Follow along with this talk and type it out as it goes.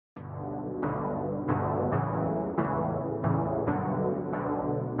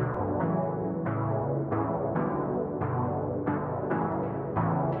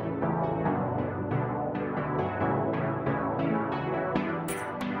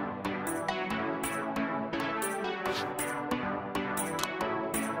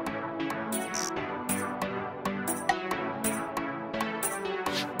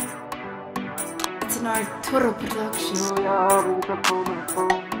original TURO production.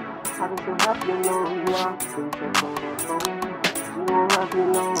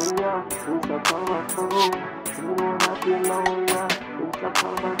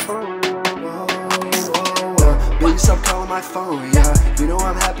 Baby, stop calling my phone, yeah. You know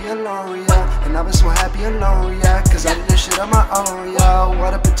I'm happy alone, yeah. And I've been so happy alone, yeah. Cause I did this shit on my own, yeah.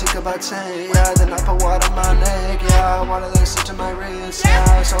 Water petite about 10, yeah. Then I put water on my neck, yeah. Water then sit to my wrist,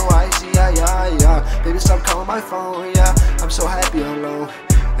 yeah. So icy, yeah. Baby, stop calling my phone, yeah. I'm so happy alone.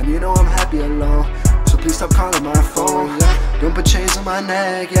 And you know I'm happy alone. So please stop calling my phone, yeah. Don't put chains on my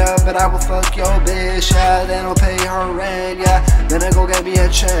neck, yeah. But I will fuck your bitch, yeah. Then I'll pay her rent, yeah. Then I go get me a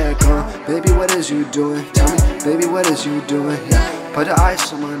check, Baby, what is you doing? Tell me, baby, what is you doing? Yeah. Put the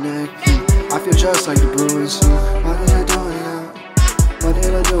ice on my neck, I feel just like the Bruins, Why did I do it, yeah? Why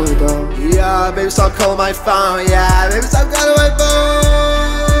did I do it, though? Yeah, baby, stop calling my phone, yeah. Baby, stop calling my phone.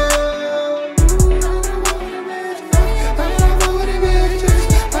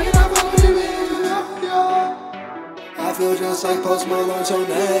 I feel just like Post Malone till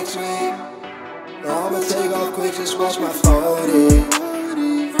next week. Now I'ma take off quick, just watch my 40.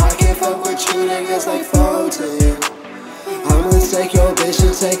 I can't fuck with you niggas like 14. I'ma take your bitch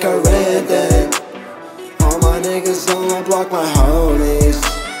and take her rent then. All my niggas on my block, my homies.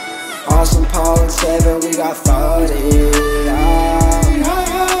 Awesome Paul and 7, we got 40.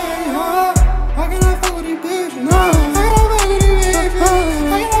 How can I fuck with these bitches? No, I cannot fuck with these bitches.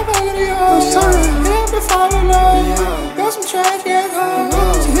 I cannot fuck with these hoes. Hit up the 5 below. Got some trash, yeah.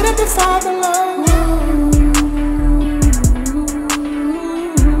 So hit up the 5 below.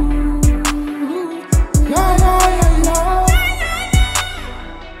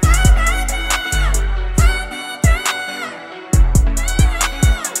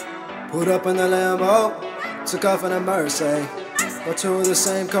 Pulled up in the Lambo, took off in a Mercy. Got two of the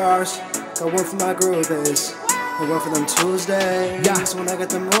same cars, got one for my groupies, got one for them Tuesdays. Yeah. So when I got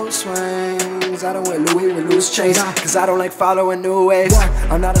the mood swings, I don't wear Louis with loose chains, cause I don't like following new waves.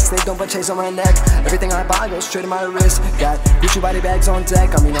 I'm not a slave, don't put chains on my neck. Everything I buy goes straight to my wrist. Got Gucci body bags on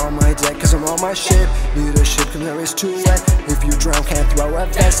deck, I mean on my deck, cause I'm on my shit. Need a shit cause there is too wet. If you drown, can't throw a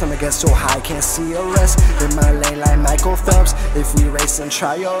vest. I'ma get so high, can't see a rest. In my lane like Michael Phelps. If we race and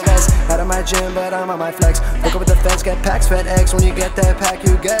try your best. Out of my gym, but I'm on my flex. Look up with the fence, get packs, fed eggs. When you get that pack,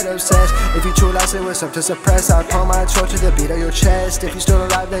 you get obsessed. If you too loud, say what's up to suppress. I'll pull my torch to the beat of your chest. If you still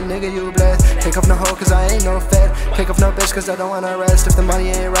alive, then nigga, you blessed. Take off no hoe, cause I ain't no fed. Take off no bitch, cause I don't wanna rest. If the money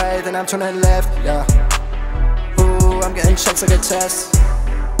ain't right, then I'm turning left, yeah. Ooh, I'm getting checks like a test,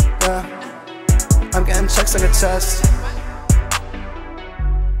 yeah. I'm getting checks like a test.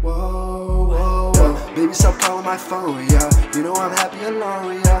 Whoa. Baby, stop calling my phone, yeah. You know I'm happy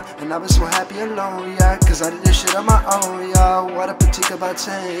alone, yeah. And I've been so happy alone, yeah. Cause I did this shit on my own, yeah. Water petite about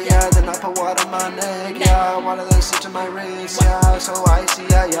 10, yeah. Then I put water on my neck, yeah. Water then sit to my wrist, yeah. So icy,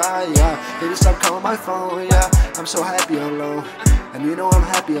 yeah. Baby, stop calling my phone, yeah. I'm so happy alone. And you know I'm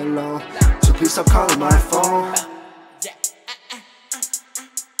happy alone. So please stop calling my phone.